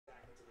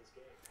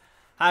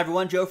Hi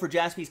everyone, Joe for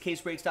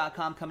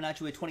JaspysCaseBreaks.com coming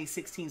at you with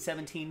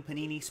 2016-17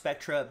 Panini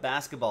Spectra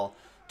Basketball.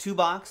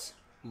 2-box,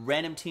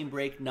 random team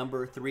break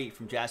number 3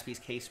 from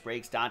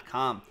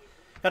JaspysCaseBreaks.com.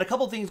 Got a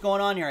couple things going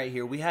on right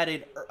here. We had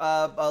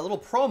a little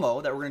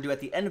promo that we're going to do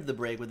at the end of the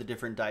break with a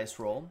different dice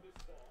roll.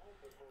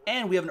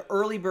 And we have an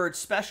early bird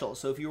special.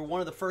 So if you were one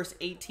of the first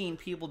 18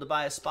 people to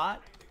buy a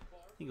spot,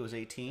 I think it was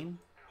 18.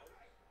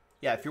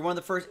 Yeah, if you're one of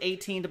the first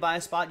 18 to buy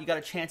a spot, you got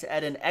a chance to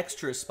add an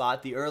extra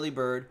spot. The early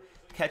bird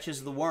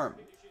catches the worm.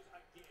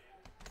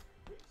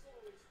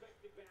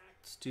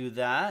 Let's do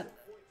that.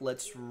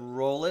 Let's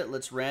roll it.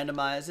 Let's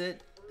randomize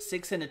it.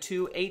 6 and a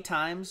 2, 8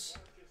 times.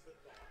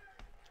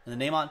 And the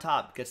name on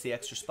top gets the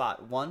extra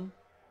spot. 1,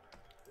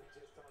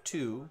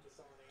 2,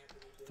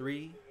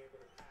 3,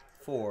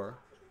 4,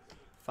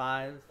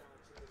 5,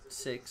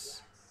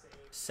 6,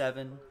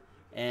 7,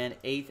 and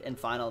 8th and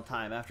final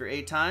time. After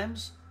 8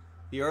 times,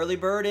 the early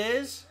bird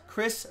is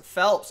Chris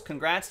Phelps.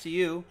 Congrats to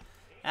you.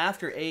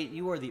 After 8,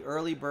 you are the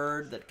early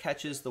bird that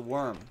catches the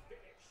worm.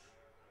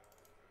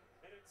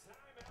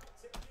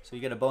 So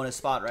you get a bonus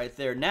spot right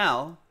there.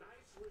 Now,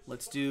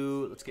 let's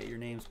get your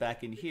names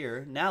back in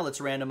here. Now let's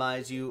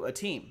randomize you a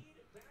team.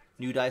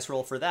 New dice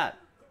roll for that.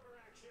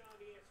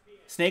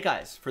 Snake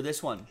Eyes for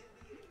this one.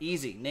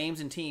 Easy. Names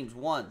and teams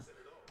 1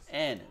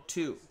 and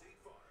 2.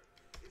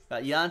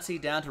 Got Yancey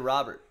down to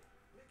Robert.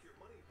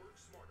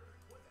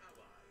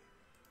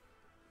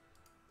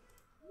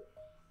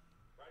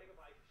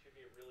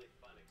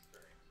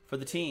 For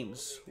the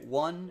teams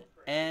 1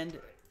 and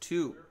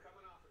 2.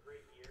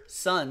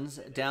 Suns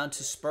down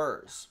to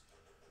Spurs.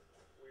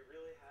 We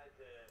really had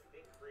to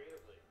think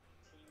creatively.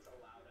 Teams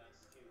allowed us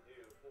to do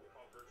what we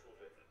call virtual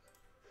visits.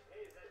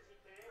 Hey, is that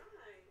TK?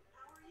 Hi,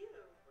 how are you?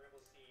 We're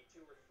able to see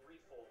 2 or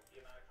 3-fold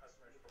the amount of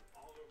customers from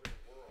all over the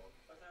world.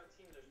 Without our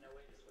team, there's no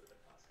way this would have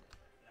been possible.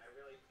 And I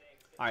really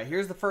think... All right,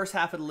 here's the first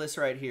half of the list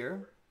right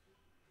here.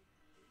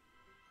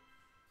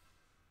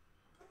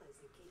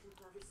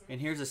 And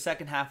here's the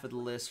second half of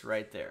the list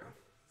right there.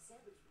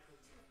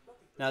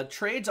 Now,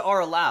 trades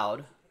are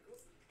allowed.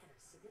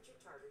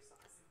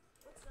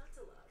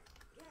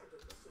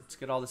 Let's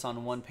get all this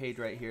on one page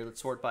right here.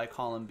 Let's sort by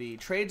column B.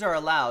 Trades are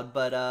allowed,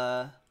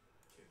 but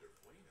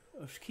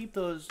keep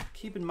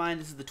in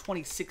mind this is the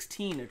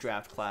 2016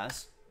 draft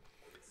class.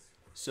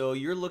 So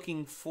you're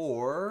looking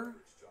for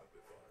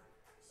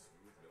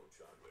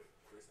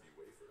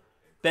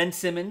Ben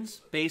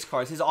Simmons base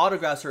cards. His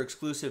autographs are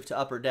exclusive to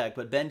Upper Deck,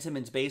 but Ben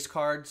Simmons base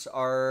cards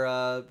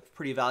are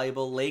pretty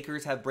valuable.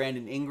 Lakers have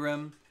Brandon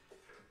Ingram,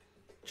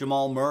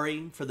 Jamal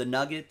Murray for the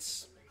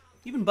Nuggets.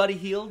 Even Buddy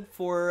Hield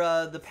for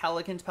the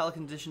Pelicans.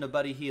 Pelicans edition of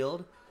Buddy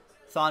Hield.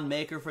 Thon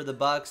Maker for the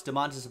Bucks.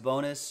 Domantas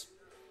Sabonis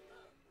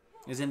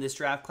is in this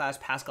draft class.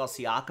 Pascal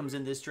Siakam's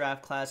in this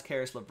draft class.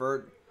 Karis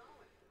LeVert.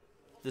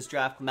 This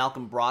draft.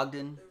 Malcolm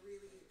Brogdon.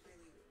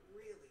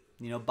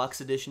 You know,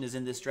 Bucks edition is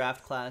in this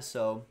draft class.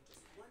 So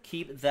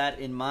keep that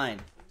in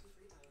mind.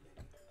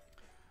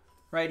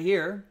 Right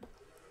here,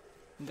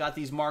 we got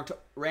these marked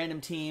random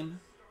team.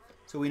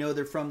 So we know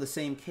they're from the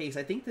same case.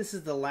 I think this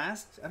is the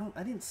last.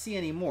 I didn't see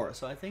any more.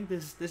 So I think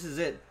this is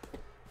it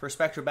for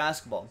Spectra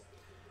Basketball.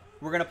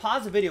 We're gonna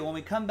pause the video. When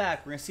we come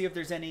back, we're gonna see if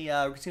there's any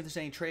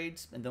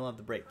trades, and then we'll have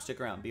the break.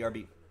 Stick around.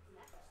 BRB.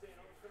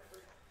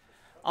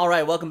 All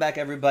right, welcome back,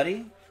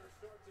 everybody.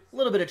 A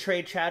little bit of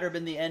trade chatter, but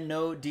in the end,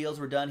 no deals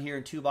were done here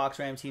in 2-box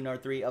Ram Team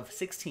R3 of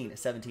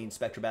 16-17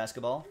 Spectra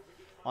Basketball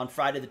on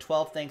Friday the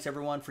 12th. Thanks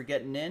everyone for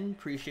getting in.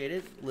 Appreciate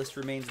it. List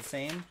remains the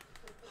same.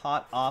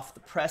 Hot off the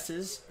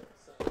presses.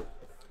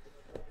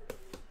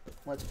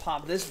 Let's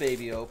pop this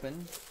baby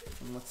open,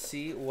 and let's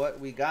see what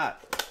we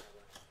got.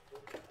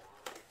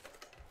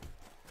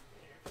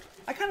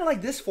 I kind of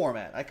like this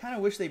format. I kind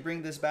of wish they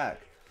bring this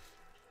back.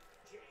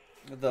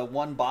 The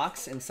one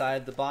box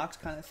inside the box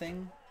kind of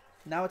thing.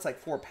 Now it's like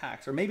 4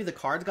 packs. Or maybe the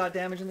cards got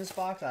damaged in this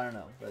box. I don't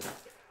know. But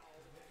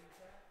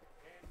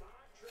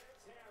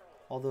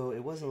although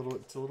it's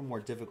a little more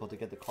difficult to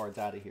get the cards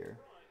out of here.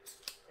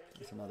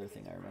 That's another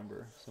thing I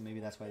remember. So maybe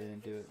that's why they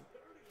didn't do it.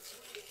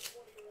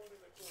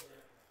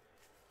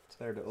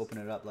 Better to open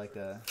it up like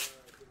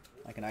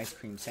an ice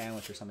cream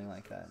sandwich or something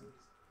like that.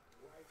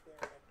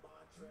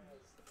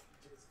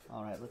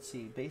 All right, let's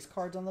see. Base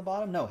cards on the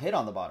bottom? No, hit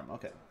on the bottom.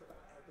 Okay.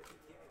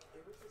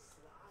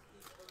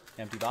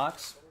 Empty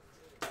box.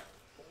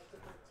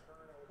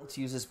 Let's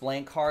use this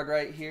blank card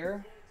right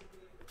here.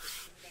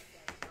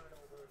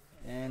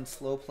 And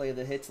slow play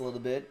the hits a little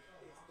bit.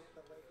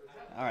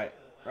 All right.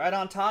 Right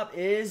on top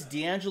is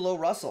D'Angelo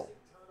Russell.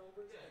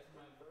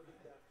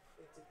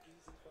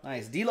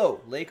 Nice.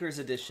 D'Lo, Lakers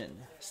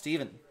edition.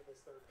 Steven.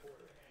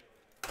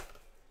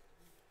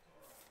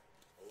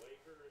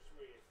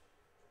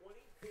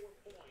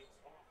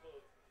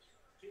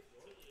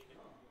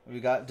 We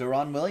got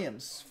Deron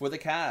Williams for the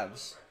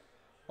Cavs.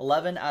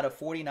 11 out of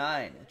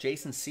 49.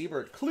 Jason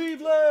Siebert.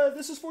 Cleveland,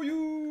 this is for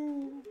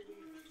you.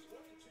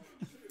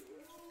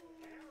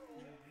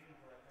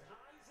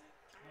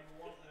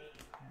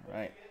 All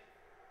right.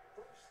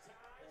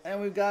 And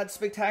we've got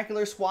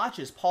spectacular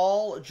swatches.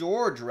 Paul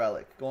George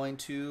relic going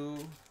to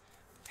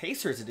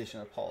Pacers edition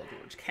of Paul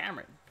George.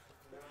 Cameron.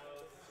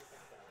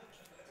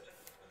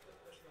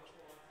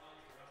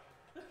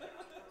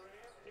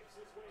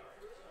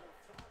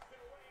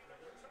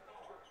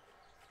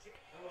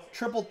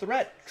 Triple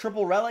threat,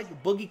 triple relic,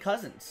 Boogie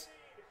Cousins.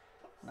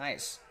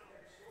 Nice.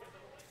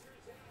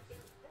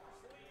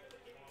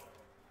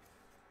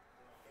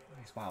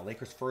 Wow,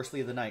 Lakers first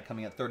lead of the night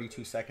coming at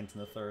 32 seconds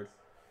in the third.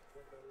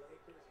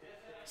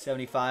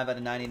 75 out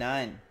of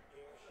 99.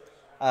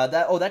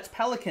 That's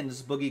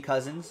Pelicans, Boogie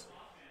Cousins.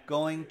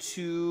 Going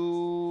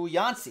to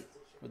Yancey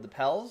with the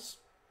Pels.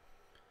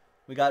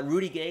 We got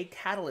Rudy Gay,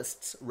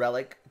 Catalyst's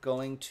relic,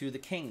 going to the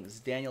Kings.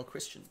 Daniel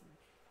Christian.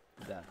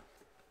 With that.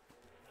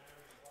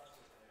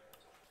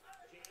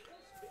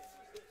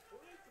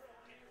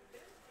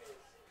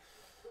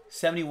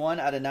 $71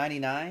 out of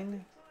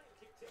 99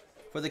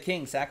 for the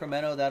Kings.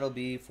 Sacramento, that'll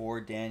be for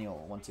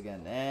Daniel once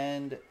again.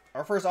 And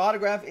our first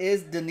autograph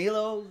is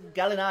Danilo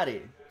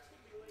Gallinari.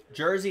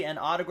 Jersey and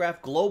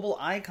autograph global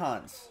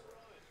icons.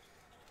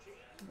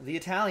 The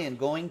Italian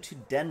going to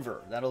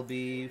Denver. That'll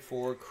be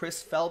for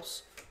Chris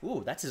Phelps.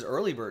 Ooh, that's his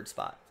early bird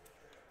spot.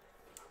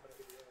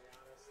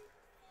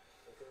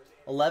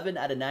 11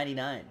 out of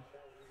 99.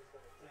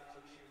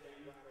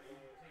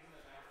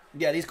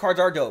 Yeah, these cards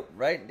are dope,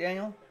 right,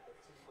 Daniel?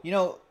 You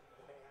know,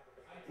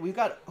 we've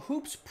got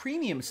Hoops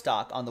Premium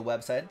stock on the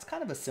website. It's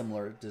kind of a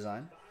similar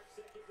design.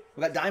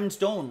 We got Diamond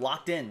Stone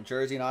locked in,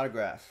 jersey and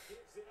autograph.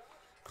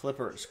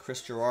 Clippers,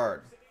 Chris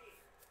Gerard.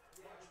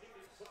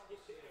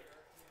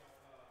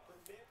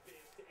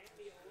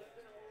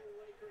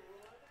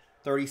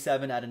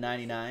 $37 out of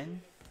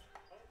 99.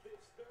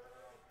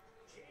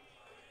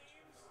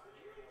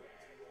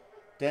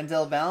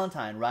 Denzel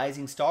Valentine,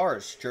 Rising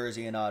Stars,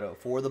 jersey and auto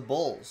for the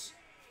Bulls.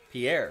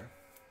 Pierre.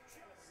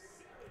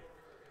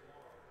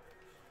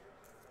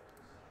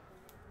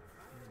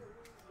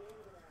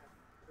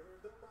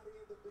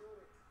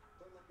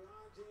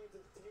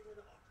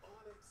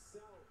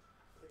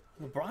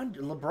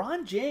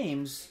 LeBron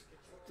James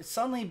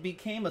suddenly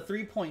became a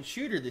three-point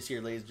shooter this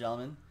year, ladies and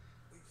gentlemen.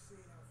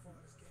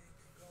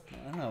 I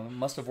don't know.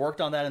 Must have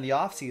worked on that in the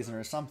offseason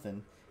or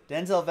something.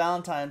 Denzel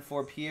Valentine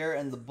for Pierre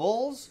and the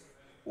Bulls.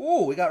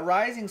 Ooh, we got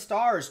Rising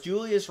Stars,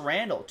 Julius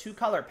Randle,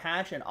 two-color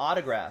patch and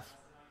autograph.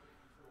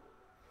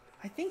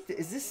 I think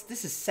this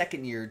is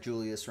second year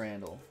Julius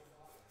Randle.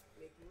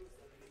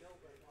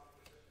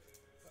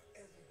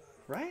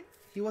 Right?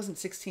 He wasn't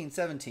 16,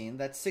 17.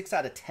 That's 6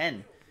 out of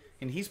 10.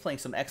 And he's playing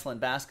some excellent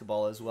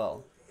basketball as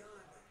well.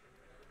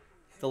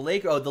 The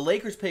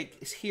Lakers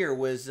pick here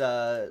was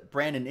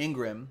Brandon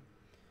Ingram.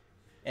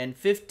 And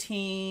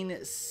 15,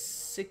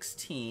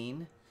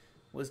 16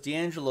 was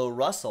D'Angelo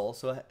Russell.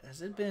 So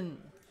has it been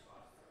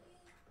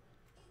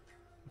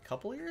a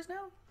couple years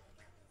now?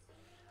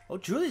 Oh,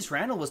 Julius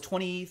Randle was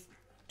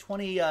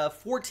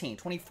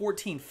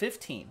 2014,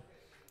 15.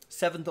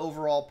 7th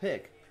overall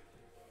pick.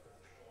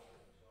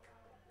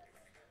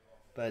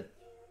 But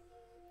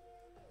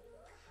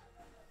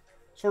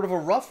sort of a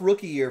rough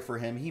rookie year for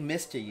him. He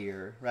missed a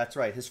year. That's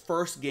right. His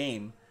first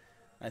game,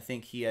 I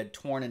think he had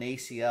torn an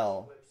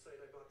ACL.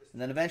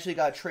 And then eventually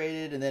got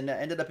traded and then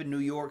ended up in New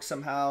York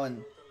somehow.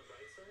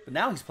 But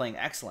now he's playing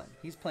excellent.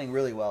 He's playing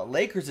really well.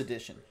 Lakers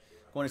edition.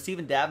 Going to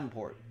Stephen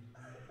Davenport.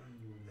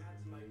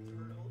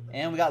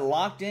 And we got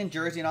locked in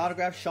jersey and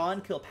autograph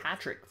Sean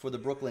Kilpatrick for the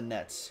Brooklyn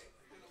Nets.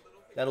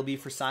 That'll be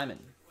for Simon.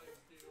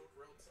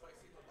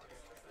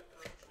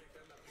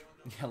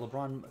 Yeah,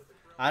 LeBron.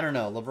 I don't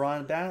know.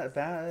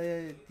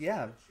 LeBron,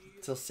 yeah,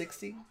 till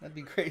 60? That'd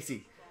be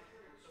crazy.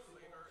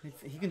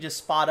 He can just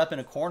spot up in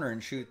a corner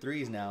and shoot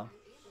threes now.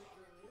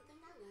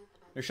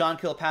 There's Sean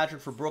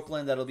Kilpatrick for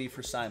Brooklyn. That'll be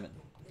for Simon.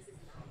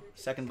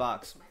 Second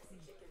box.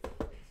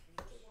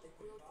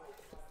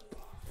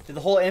 Did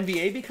the whole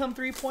NBA become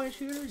three-point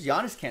shooters?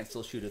 Giannis can't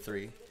still shoot a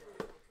three.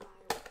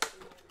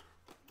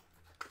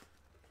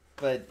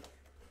 But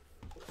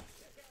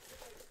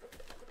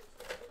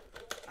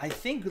I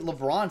think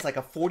LeBron's like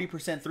a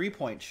 40%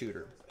 three-point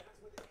shooter,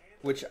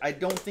 which I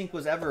don't think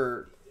was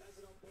ever.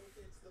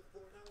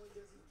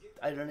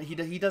 I don't know.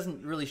 He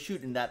doesn't really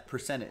shoot in that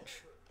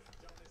percentage.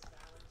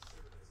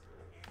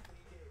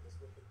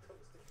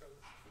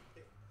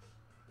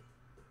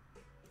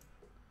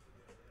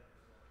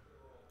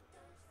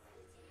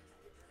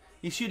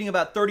 He's shooting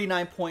about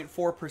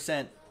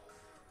 39.4%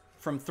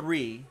 from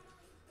three.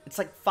 It's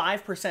like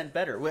 5%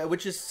 better,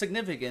 which is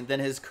significant than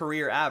his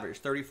career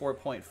average,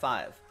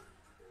 34.5.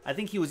 I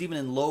think he was even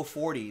in low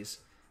 40s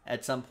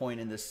at some point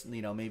in this,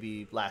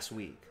 maybe last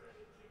week.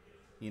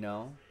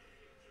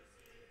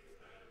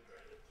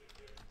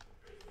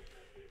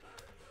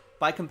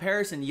 By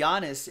comparison,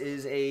 Giannis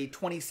is a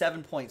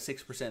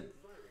 27.6%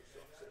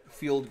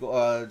 field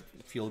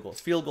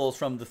goals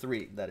from the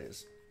three, that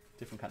is.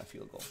 Different kind of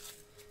field goal.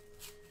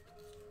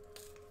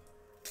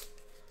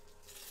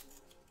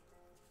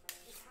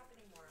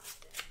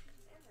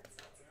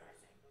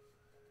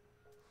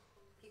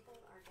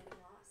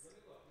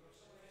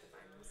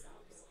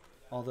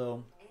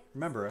 Although,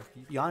 remember,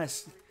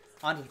 Giannis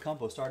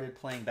Antetokounmpo started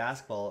playing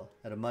basketball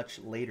at a much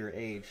later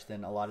age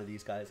than a lot of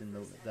these guys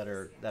that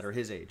are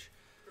his age,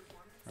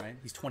 right?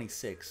 He's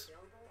 26,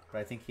 but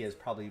I think he has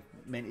probably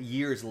many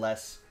years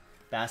less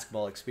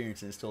basketball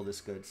experience and is still this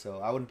good. So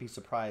I wouldn't be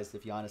surprised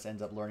if Giannis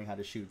ends up learning how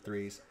to shoot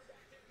threes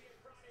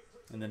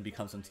and then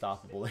becomes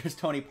unstoppable. There's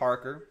Tony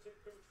Parker.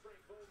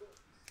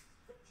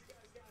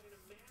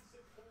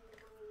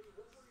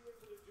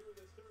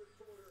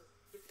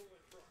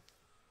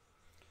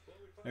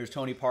 There's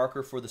Tony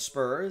Parker for the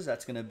Spurs.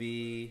 That's going to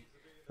be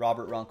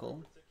Robert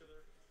Runkle.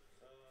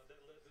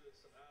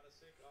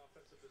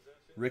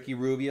 Ricky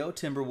Rubio,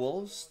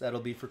 Timberwolves. That'll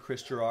be for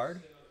Chris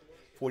Gerard.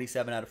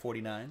 47 out of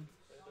 49.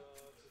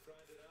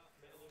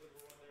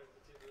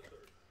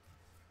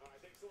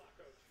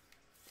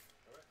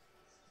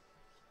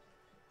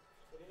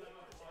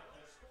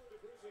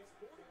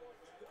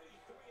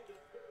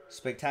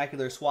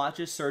 Spectacular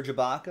swatches, Serge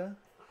Ibaka.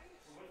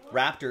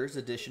 Raptors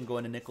edition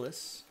going to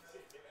Nicholas.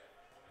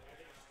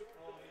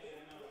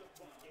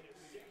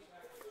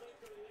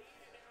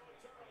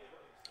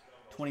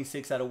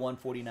 .26 out of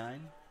 149.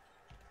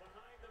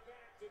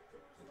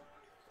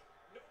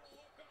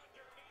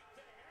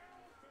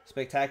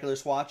 Spectacular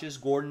swatches,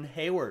 Gordon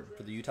Hayward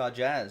for the Utah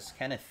Jazz.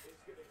 Kenneth.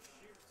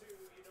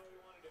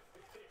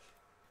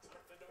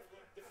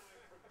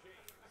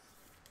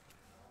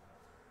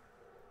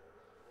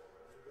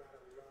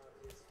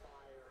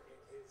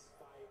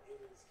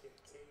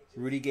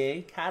 Rudy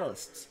Gay,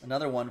 Catalysts.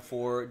 Another one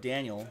for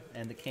Daniel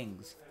and the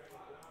Kings.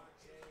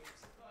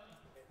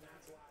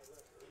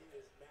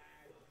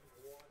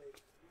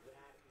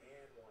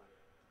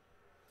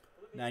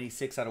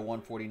 .96 out of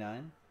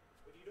 149.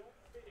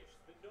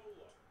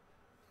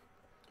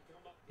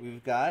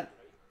 We've got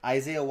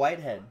Isaiah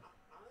Whitehead.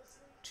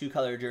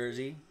 2-color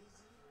jersey.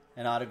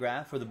 An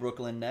autograph for the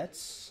Brooklyn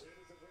Nets.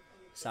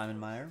 Simon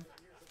Meyer.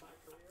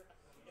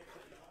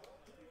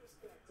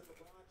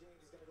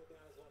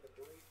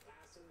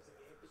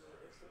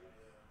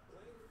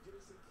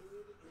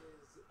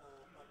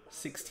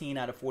 .16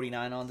 out of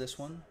 49 on this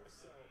one.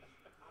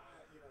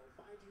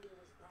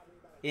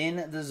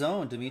 In the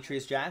zone,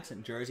 Demetrius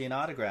Jackson, jersey and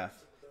autograph.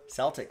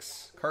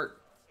 Celtics, Kurt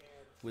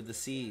with the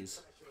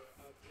C's.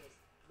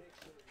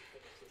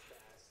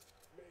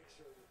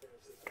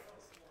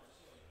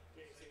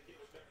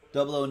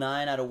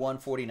 .009 out of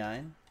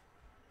 149.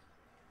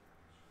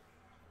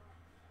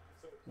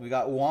 We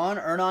got Juan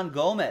Hernan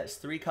Gomez,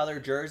 3-color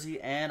jersey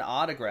and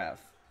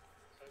autograph.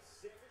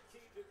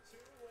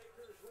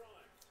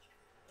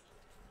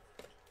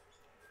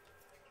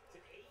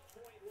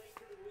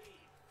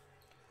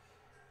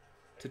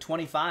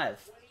 /25.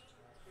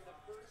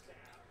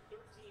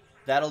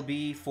 That'll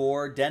be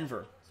for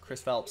Denver.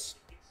 Chris Phelps.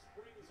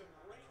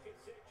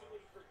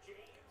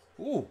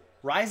 Ooh,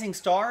 Rising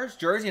Stars,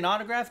 jersey and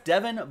autograph.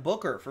 Devin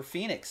Booker for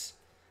Phoenix.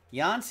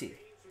 Yancey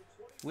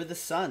with the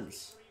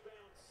Suns.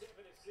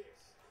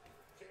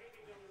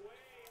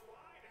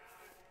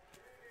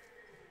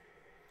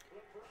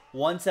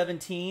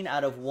 .117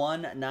 out of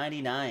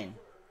 199.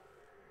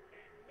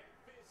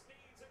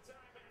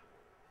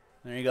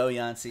 There you go,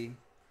 Yancey.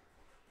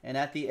 And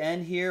at the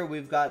end here,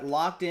 we've got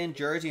locked in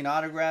jersey and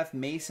autograph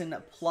Mason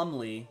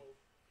Plumlee.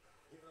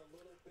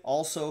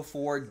 Also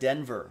for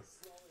Denver.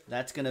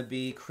 That's going to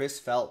be Chris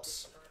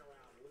Phelps.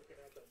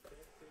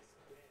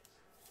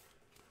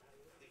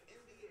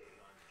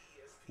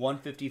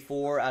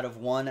 .154 out of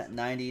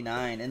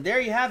 199. And there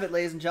you have it,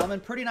 ladies and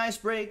gentlemen. Pretty nice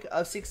break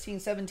of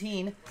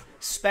 16-17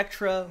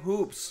 Spectra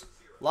Hoops.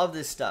 Love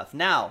this stuff.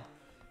 Now,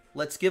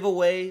 let's give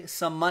away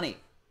some money.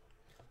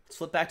 Let's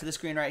flip back to the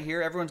screen right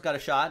here. Everyone's got a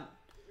shot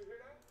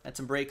at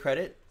some break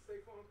credit.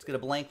 Let's get a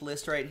blank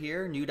list right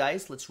here. New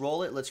dice. Let's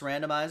roll it. Let's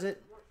randomize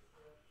it.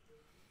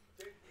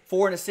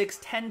 4 and a 6,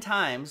 10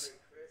 times.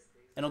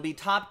 And it'll be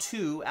top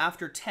 2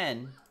 after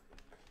 10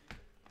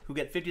 who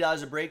get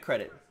 $50 of break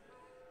credit.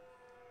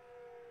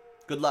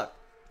 Good luck.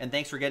 And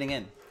thanks for getting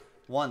in.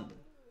 1,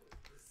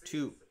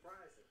 2,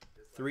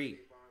 3,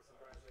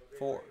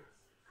 4,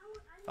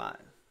 5,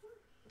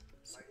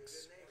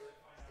 6.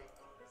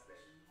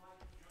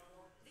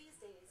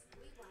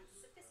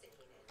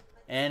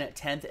 And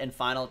 10th and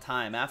final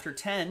time. After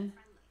 10,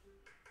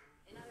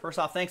 first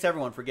off, thanks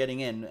everyone for getting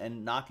in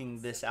and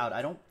knocking this out.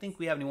 I don't think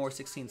we have any more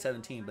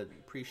 16-17, but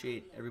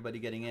appreciate everybody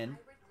getting in.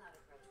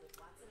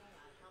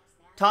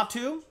 Top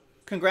 2,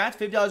 congrats,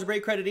 $50 of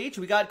break credit each.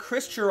 We got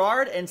Chris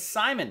Gerard and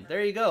Simon.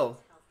 There you go.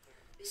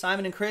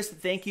 Simon and Chris,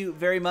 thank you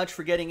very much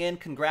for getting in.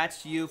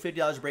 Congrats to you.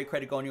 $50 of break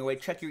credit going your way.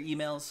 Check your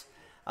emails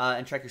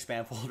and check your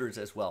spam folders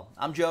as well.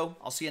 I'm Joe.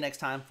 I'll see you next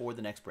time for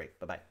the next break.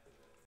 Bye-bye.